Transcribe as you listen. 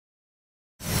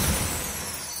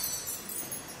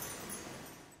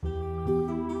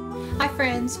Hi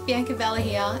friends, Bianca Bella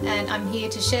here, and I'm here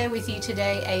to share with you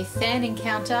today a fan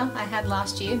encounter I had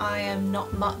last year. I am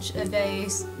not much of a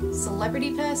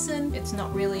celebrity person. It's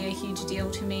not really a huge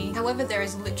deal to me. However, there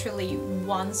is literally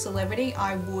one celebrity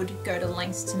I would go to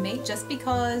lengths to meet just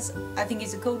because I think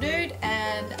he's a cool dude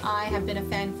and I have been a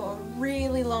fan for a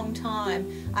really long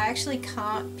time. I actually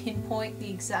can't pinpoint the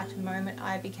exact moment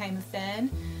I became a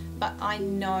fan, but I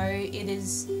know it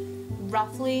is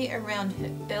roughly around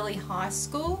early high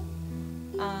school.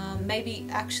 Maybe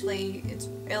actually it's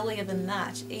earlier than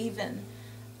that even.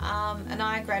 And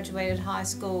I graduated high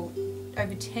school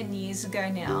over 10 years ago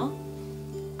now.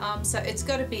 So it's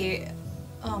got to be,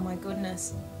 oh my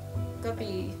goodness, got to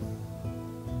be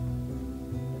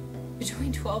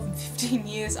between 12 and 15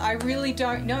 years. I really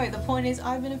don't know. The point is,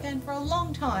 I've been a fan for a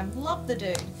long time. Love the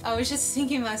dude. I was just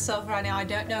thinking to myself right now, I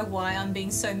don't know why I'm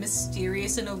being so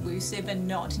mysterious and elusive and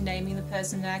not naming the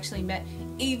person I actually met,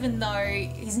 even though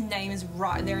his name is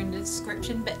right there in the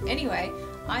description. But anyway,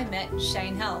 I met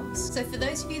Shane Helms. So for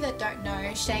those of you that don't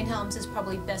know, Shane Helms is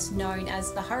probably best known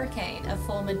as the Hurricane, a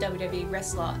former WWE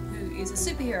wrestler who is a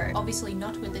superhero. Obviously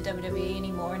not with the WWE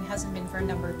anymore and hasn't been for a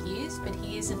number of years, but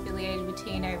he is affiliated with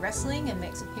TNA Wrestling and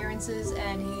makes appearances,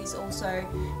 and he's also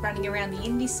running around the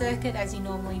indie circuit as he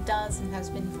normally does and has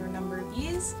been for a number of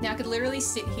years. Now I could literally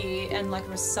sit here and like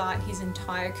recite his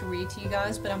entire career to you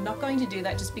guys, but I'm not going to do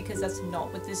that just because that's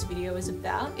not what this video is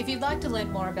about. If you'd like to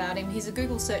learn more about him, he's a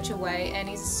Google search away and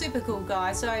he's a super cool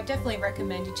guy, so I definitely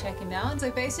recommend you check him out. So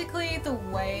basically the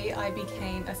way I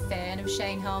became a fan of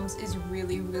Shane Helms is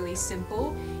really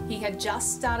simple. He had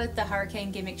just started the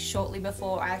Hurricane gimmick shortly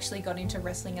before I actually got into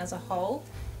wrestling as a whole,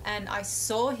 and I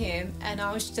saw him and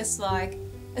I was just like,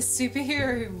 a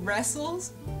superhero who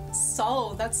wrestles?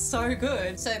 Sold, that's so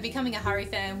good. So becoming a Hurry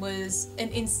fan was an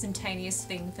instantaneous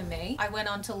thing for me. I went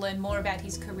on to learn more about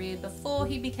his career before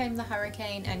he became the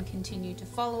Hurricane and continued to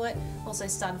follow it. Also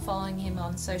started following him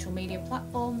on social media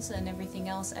platforms and everything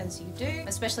else as you do.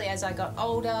 Especially as I got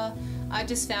older, I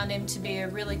just found him to be a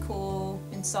really cool,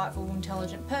 insightful,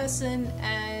 intelligent person,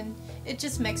 and it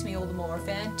just makes me all the more a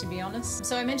fan, to be honest.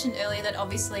 So I mentioned earlier that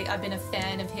obviously I've been a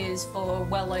fan of his for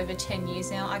well over 10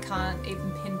 years now. I can't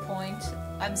even pinpoint.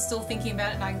 I'm still thinking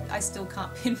about it and I still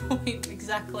can't pinpoint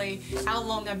exactly how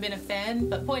long I've been a fan,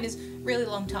 but point is, really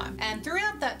long time. And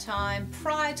throughout that time,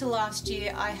 prior to last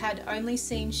year, I had only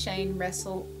seen Shane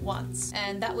wrestle once,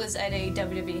 and that was at a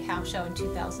WWE house show in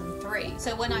 2003.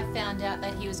 So when I found out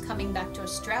that he was coming back to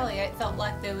Australia, it felt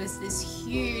like there was this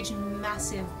huge,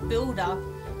 massive build-up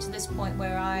to this point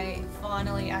where I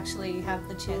finally actually have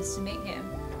the chance to meet him.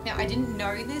 Now, I didn't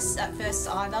know this at first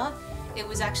either. It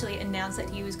was actually announced that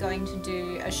he was going to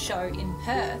do a show in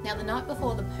Perth. Now, the night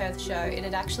before the Perth show, it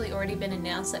had actually already been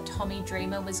announced that Tommy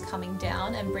Dreamer was coming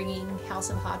down and bringing House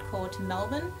of Hardcore to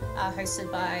Melbourne,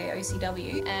 hosted by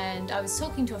OCW. And I was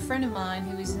talking to a friend of mine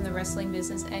who is in the wrestling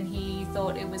business, and he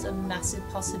thought it was a massive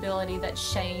possibility that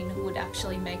Shane would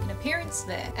actually make an appearance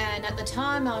there. And at the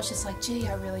time, I was just like, gee,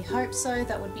 I really hope so.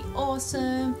 That would be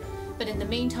awesome. But in the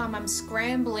meantime, I'm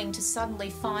scrambling to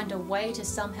suddenly find a way to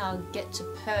somehow get to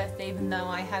Perth, even though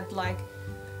I had like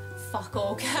fuck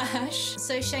all cash.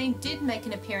 So Shane did make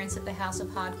an appearance at the House of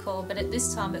Hardcore, but at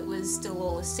this time it was still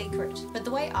all a secret. But the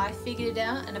way I figured it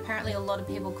out, and apparently a lot of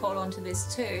people caught on to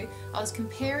this too, I was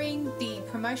comparing the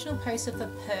promotional poster for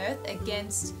Perth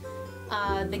against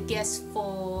the guests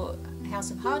for House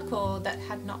of Hardcore that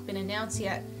had not been announced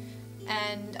yet.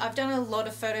 And I've done a lot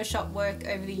of Photoshop work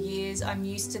over the years. I'm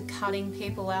used to cutting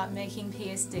people out, making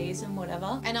PSDs and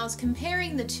whatever. And I was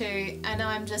comparing the two, and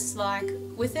I'm just like,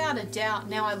 without a doubt,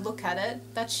 now I look at it,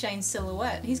 that's Shane's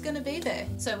silhouette. He's gonna be there.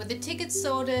 So with the tickets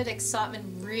sorted, excitement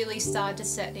really started to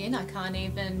set in. I can't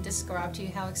even describe to you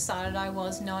how excited I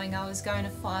was knowing I was going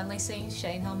to finally see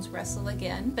Shane Helms wrestle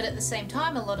again. But at the same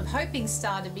time, a lot of hoping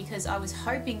started because I was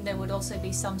hoping there would also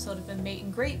be some sort of a meet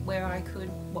and greet where I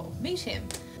could, well, meet him.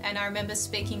 And I remember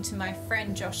speaking to my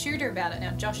friend Josh Shooter about it.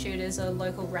 Now, Josh Shooter is a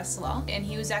local wrestler, and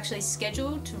he was actually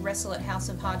scheduled to wrestle at House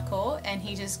of Hardcore, and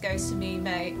he just goes to me,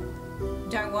 mate,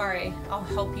 don't worry, I'll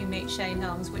help you meet Shane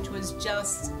Helms, which was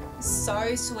just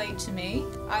so sweet to me.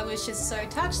 I was just so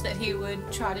touched that he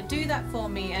would try to do that for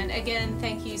me, and again,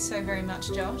 thank you so very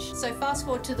much, Josh. So fast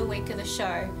forward to the week of the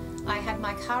show. I had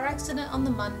my car accident on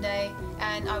the Monday,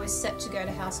 and I was set to go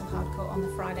to House of Hardcore on the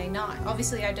Friday night.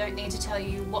 Obviously, I don't need to tell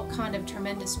you what kind of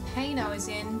tremendous pain I was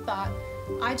in, but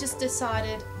I just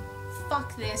decided,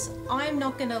 fuck this, I'm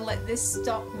not gonna let this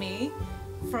stop me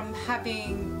from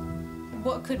having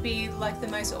what could be like the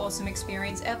most awesome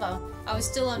experience ever. I was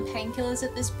still on painkillers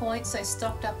at this point, so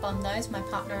stocked up on those. My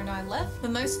partner and I left. For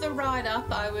most of the ride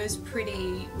up, I was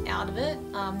pretty out of it,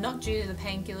 not due to the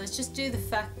painkillers, just due to the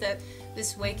fact that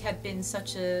this week had been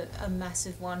such a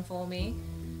massive one for me.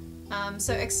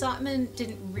 So excitement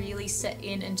didn't really set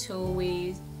in until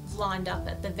we lined up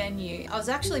at the venue. I was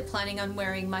actually planning on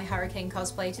wearing my hurricane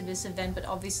cosplay to this event, but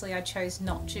obviously I chose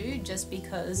not to just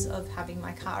because of having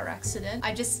my car accident.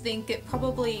 I just think it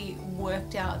probably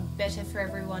worked out better for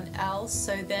everyone else,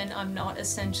 so then I'm not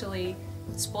essentially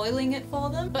spoiling it for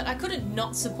them. But I couldn't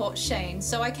not support Shane,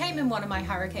 so I came in one of my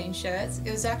hurricane shirts.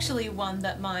 It was actually one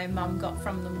that my mum got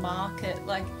from the market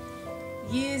like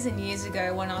years and years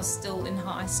ago when I was still in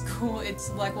high school. It's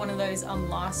like one of those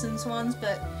unlicensed ones,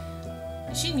 but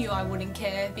she knew I wouldn't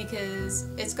care because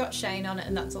it's got Shane on it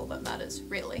and that's all that matters,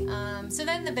 really. So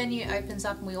then the venue opens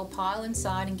up and we all pile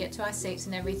inside and get to our seats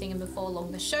and everything, and before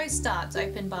long the show starts,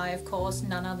 opened by, of course,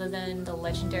 none other than the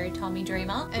legendary Tommy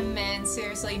Dreamer. And man,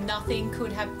 seriously, nothing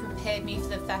could have prepared me for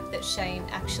the fact that Shane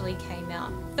actually came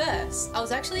out first. I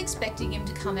was actually expecting him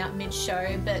to come out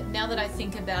mid-show, but now that I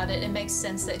think about it, it makes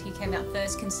sense that he came out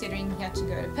first considering he had to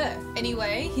go to Perth.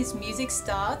 Anyway, his music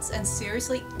starts and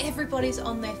seriously everybody's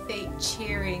on their feet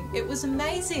cheering. It was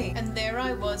amazing. And there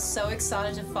I was, so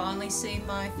excited to finally see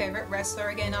my favorite wrestler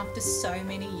again after so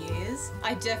many years.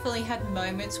 I definitely had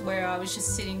moments where I was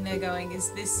just sitting there going, is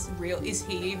this real? Is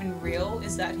he even real?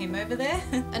 Is that him over there?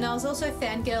 And I was also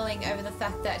fangirling over the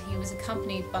fact that he was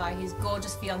accompanied by his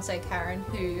gorgeous fiancée Karen,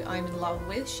 who I'm in love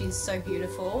with. She's so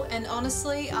beautiful. And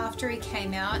honestly, after he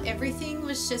came out, everything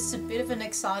was just a bit of an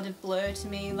excited blur to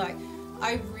me. Like,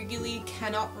 I really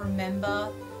cannot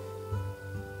remember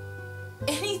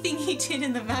anything he did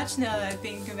in the match now that I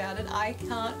think about it. I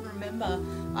can't remember.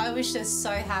 I was just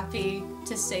so happy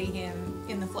to see him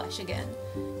in the flesh again.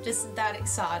 Just that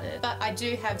excited. But I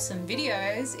do have some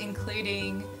videos,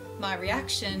 including my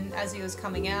reaction as he was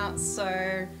coming out,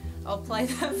 so I'll play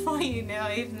that for you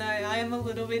now, even though I am a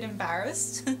little bit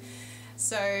embarrassed.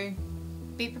 So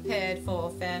be prepared for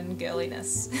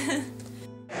fangirliness.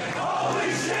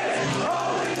 Holy shit!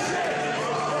 Holy shit!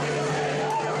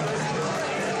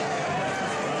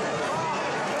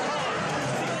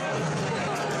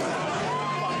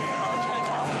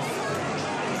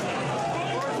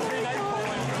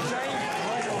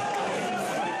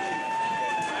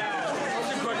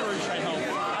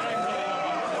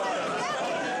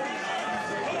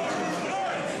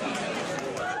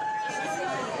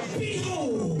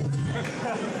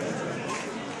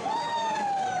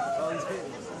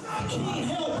 I can't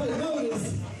help but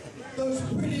notice those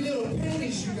pretty little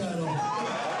panties you got on.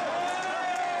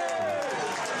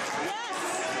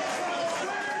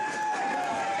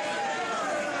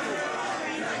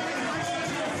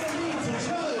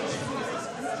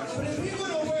 But if you're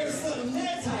going to wear something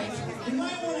that tight, you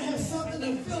might want to have something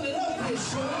to fill it up here,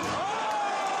 Sean.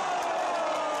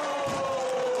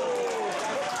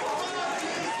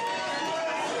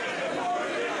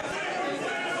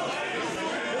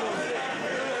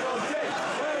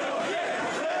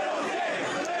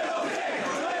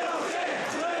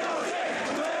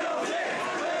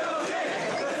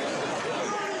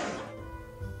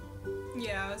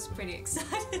 Yeah, I was pretty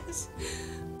excited.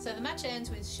 So the match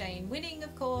ends with Shane winning,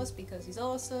 of course, because he's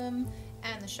awesome,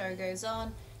 and the show goes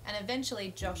on. And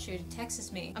eventually Josh Shooter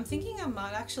texts me. I'm thinking I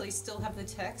might actually still have the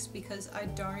text because I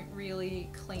don't really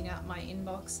clean out my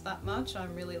inbox that much.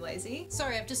 I'm really lazy.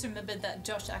 Sorry, I've just remembered that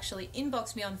Josh actually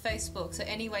inboxed me on Facebook. So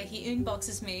anyway, he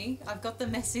inboxes me. I've got the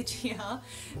message here.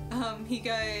 He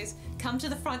goes, "Come to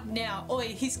the front now. Oi,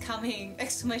 he's coming!"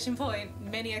 Exclamation point,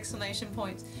 many exclamation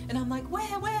points. And I'm like, where?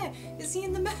 Is he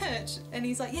in the merch? And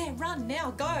he's like, yeah, run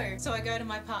now, go. So I go to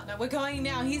my partner, we're going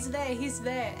now, he's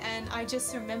there. And I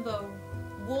just remember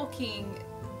walking,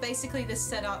 basically the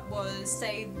setup was,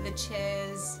 say the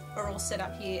chairs are all set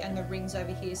up here and the rings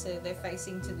over here, so they're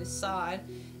facing to this side,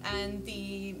 and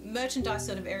the merchandise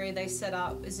sort of area they set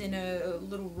up is in a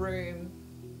little room.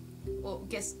 Well,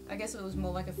 I guess it was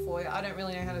more like a foyer. I don't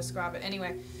really know how to describe it.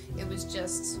 Anyway, it was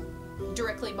just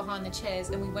directly behind the chairs,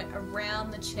 and we went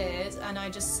around the chairs and I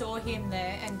just saw him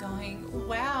there and going,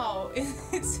 wow,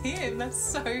 it's him, that's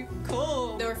so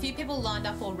cool. There were a few people lined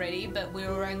up already, but we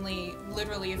were only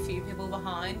literally a few people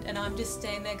behind, and I'm just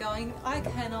standing there going, I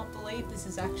cannot believe this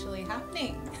is actually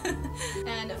happening.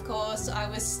 And of course I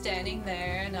was standing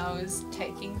there and I was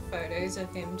taking photos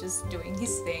of him just doing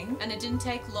his thing, and it didn't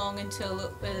take long until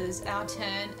it was our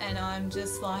turn and I'm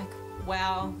just like,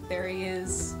 wow, there he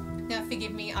is. Now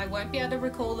forgive me, I won't be able to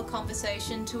recall the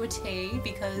conversation to a T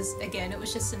because again it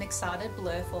was just an excited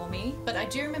blur for me. But I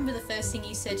do remember the first thing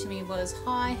he said to me was,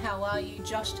 "Hi, how are you?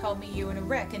 Josh told me you were in a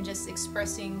wreck," and just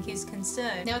expressing his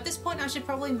concern. Now at this point I should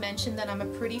probably mention that I'm a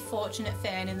pretty fortunate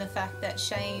fan in the fact that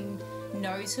Shane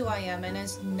knows who I am and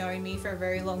has known me for a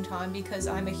very long time because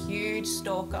I'm a huge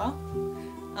stalker.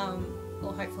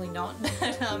 Well, hopefully not,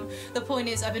 but the point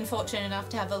is I've been fortunate enough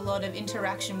to have a lot of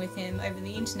interaction with him over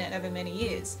the internet over many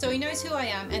years. So he knows who I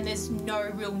am and there's no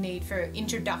real need for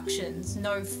introductions,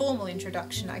 no formal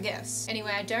introduction I guess.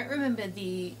 Anyway, I don't remember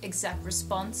the exact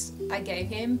response I gave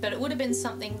him, but it would have been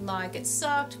something like, "It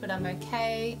sucked, but I'm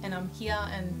okay and I'm here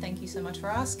and thank you so much for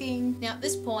asking." Now at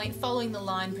this point, following the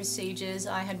line procedures,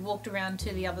 I had walked around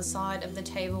to the other side of the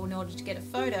table in order to get a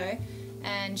photo,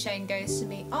 and Shane goes to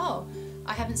me, "Oh,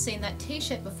 I haven't seen that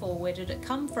t-shirt before, where did it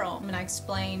come from?" And I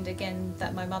explained again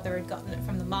that my mother had gotten it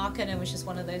from the market and it was just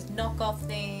one of those knockoff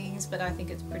things, but I think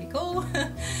it's pretty cool.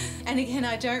 And again,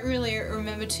 I don't really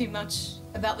remember too much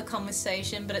about the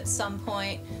conversation, but at some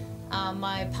point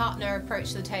my partner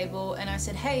approached the table and I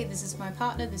said, "Hey, this is my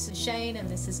partner, this is Shane, and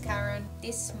this is Karen.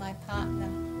 This is my partner."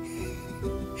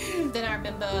 Then I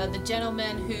remember the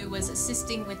gentleman who was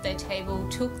assisting with their table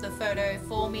took the photo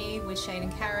for me with Shane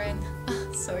and Karen.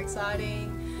 So exciting.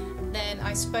 Then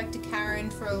I spoke to Karen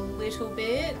for a little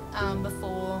bit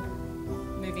before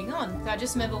moving on. So I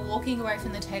just remember walking away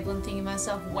from the table and thinking to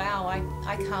myself, wow,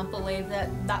 I can't believe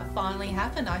that finally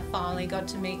happened. I finally got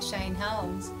to meet Shane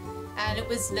Helms. And it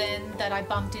was then that I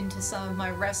bumped into some of my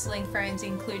wrestling friends,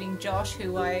 including Josh,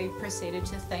 who I proceeded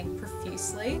to thank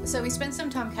profusely. So we spent some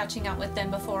time catching up with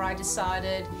them before I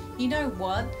decided, you know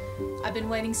what, I've been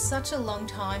waiting such a long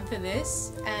time for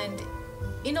this, and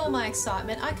in all my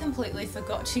excitement, I completely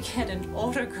forgot to get an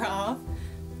autograph.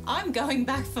 I'm going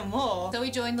back for more. So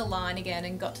we joined the line again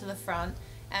and got to the front,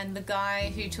 and the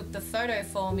guy who took the photo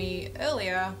for me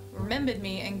earlier remembered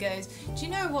me and goes, "Do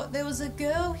you know what, there was a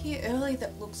girl here earlier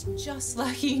that looks just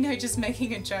like you," just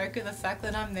making a joke of the fact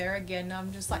that I'm there again.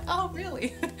 I'm just like, "Oh,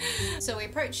 really?" So we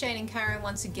approached Shane and Karen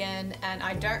once again, and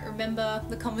I don't remember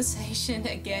the conversation.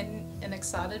 Again, an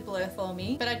excited blur for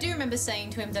me. But I do remember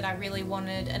saying to him that I really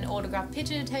wanted an autographed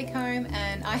picture to take home,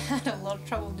 and I had a lot of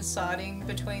trouble deciding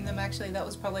between them. Actually, that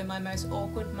was probably my most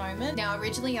awkward moment. Now,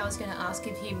 originally I was going to ask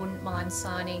if he wouldn't mind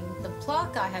signing the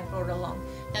plaque I had brought along.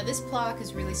 Now, this plaque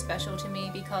is really special to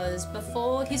me because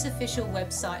before his official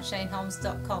website,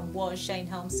 shanehelms.com, was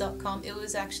shanehelms.com, it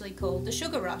was actually called The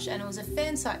Sugar Rush, and it was a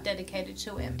fan site dedicated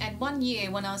to him. And one year,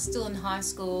 when I was still in high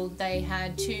school, they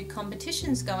had 2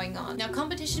 competitions going on. Now,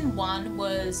 competition 1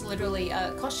 was literally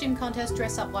a costume contest,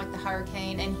 dress up like the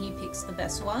Hurricane, and he picks the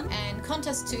best one. And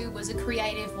contest 2 was a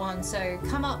creative one, so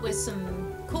come up with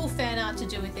some cool fan art to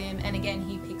do with him, and again,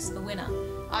 he picks the winner.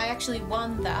 I actually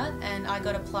won that, and I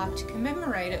got a plaque to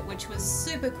commemorate it, which was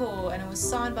super cool, and it was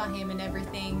signed by him and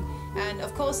everything. And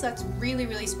of course, that's really,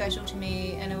 really special to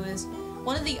me, and it was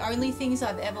one of the only things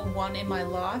I've ever won in my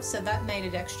life, so that made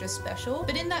it extra special.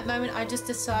 But in that moment, I just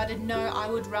decided, no, I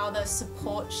would rather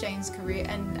support Shane's career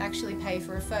and actually pay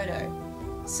for a photo.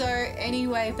 So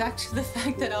anyway, back to the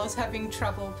fact that I was having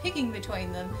trouble picking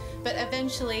between them, but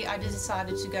eventually I just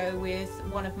decided to go with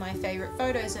one of my favourite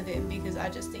photos of him because I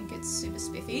just think it's super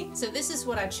spiffy. So this is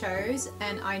what I chose,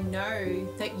 and I know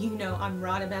that you know I'm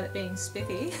right about it being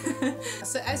spiffy.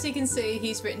 So as you can see,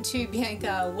 he's written to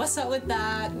Bianca, "What's up with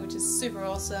that?" which is super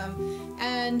awesome,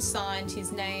 and signed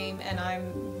his name, and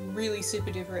I'm really super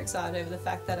duper excited over the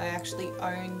fact that I actually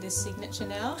own this signature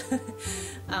now.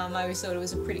 I always thought it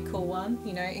was a pretty cool one,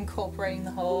 you know, incorporating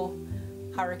the whole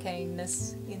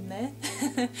hurricane-ness in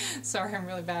there. Sorry, I'm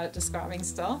really bad at describing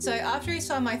stuff. So after he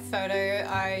saw my photo,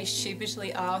 I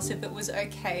sheepishly asked if it was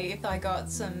okay if I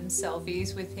got some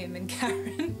selfies with him and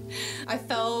Karen. I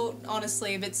felt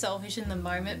honestly a bit selfish in the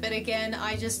moment, but again,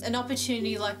 an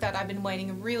opportunity like that I've been waiting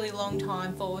a really long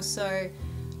time for, so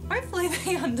hopefully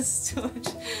they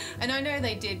understood. And I know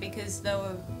they did because they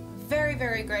were very,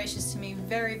 very gracious to me,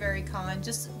 very, very kind,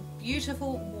 just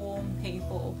beautiful, warm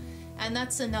people. And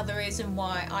that's another reason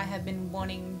why I have been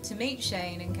wanting to meet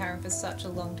Shane and Karen for such a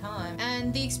long time.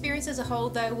 And the experience as a whole,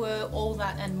 they were all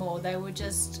that and more. They were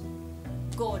just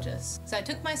gorgeous. So I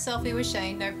took my selfie with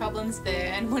Shane, no problems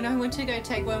there. And when I went to go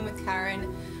take one with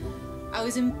Karen, I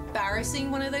was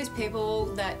embarrassing one of those people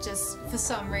that just for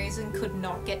some reason could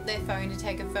not get their phone to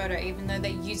take a photo even though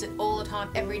they use it all the time,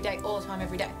 every day, all the time,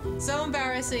 every day. So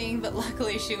embarrassing, but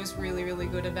luckily she was really, really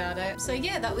good about it. So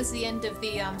yeah, that was the end of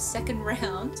the second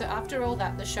round. So after all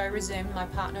that, the show resumed. My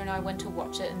partner and I went to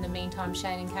watch it. In the meantime,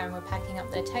 Shane and Karen were packing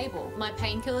up their table. My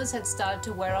painkillers had started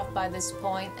to wear off by this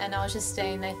point, and I was just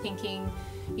standing there thinking,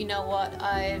 you know what,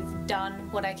 I've done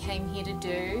what I came here to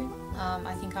do.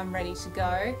 I think I'm ready to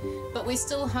go. But we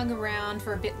still hung around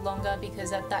for a bit longer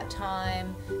because at that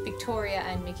time Victoria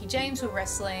and Mickie James were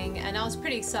wrestling, and I was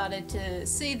pretty excited to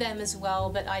see them as well,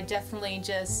 but I definitely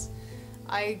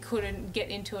I couldn't get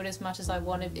into it as much as I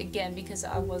wanted, again because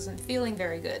I wasn't feeling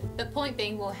very good. The point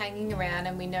being, we were hanging around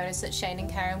and we noticed that Shane and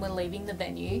Karen were leaving the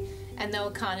venue, and they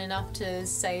were kind enough to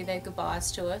say their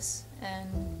goodbyes to us,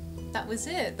 and that was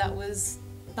it. That was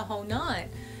the whole night.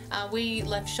 We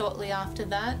left shortly after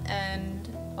that, and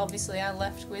obviously I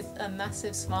left with a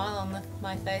massive smile on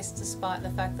my face despite the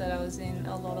fact that I was in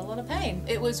a lot of pain.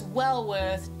 It was well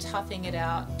worth toughing it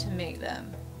out to meet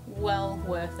them. Well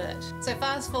worth it. So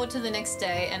fast forward to the next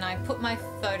day, and I put my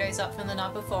photos up from the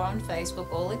night before on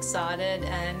Facebook, all excited,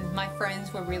 and my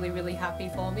friends were really, really happy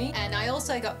for me. And I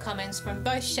also got comments from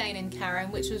both Shane and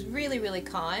Karen, which was really, really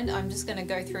kind. I'm just going to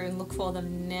go through and look for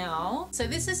them now. So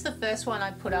this is the first one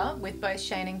I put up with both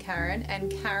Shane and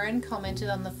Karen commented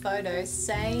on the photo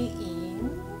saying,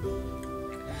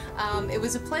 it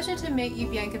was a pleasure to meet you,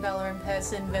 Bianca Bella, in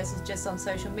person versus just on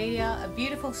social media. A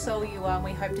beautiful soul you are, and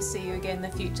we hope to see you again in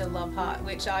the future, love heart.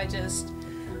 Which I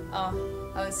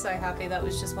was so happy. That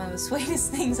was just one of the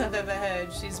sweetest things I've ever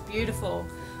heard. She's beautiful.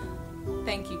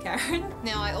 Thank you, Karen.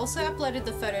 Now, I also uploaded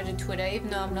the photo to Twitter, even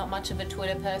though I'm not much of a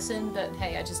Twitter person, but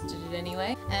hey, I just did it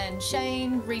anyway. And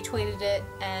Shane retweeted it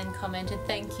and commented,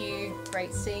 "Thank you,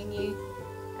 great seeing you,"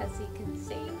 as you can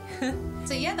see.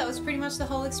 So yeah, that was pretty much the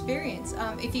whole experience.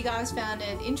 If you guys found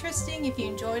it interesting, if you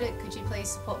enjoyed it, could you please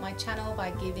support my channel by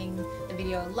giving the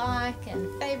video a like and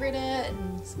favorite it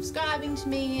and subscribing to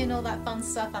me and all that fun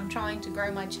stuff. I'm trying to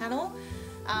grow my channel.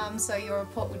 So your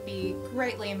report would be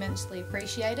greatly, immensely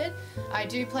appreciated. I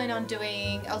do plan on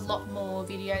doing a lot more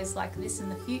videos like this in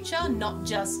the future, not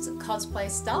just cosplay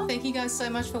stuff. Thank you guys so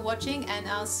much for watching, and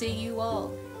I'll see you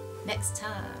all next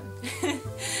time.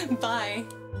 Bye.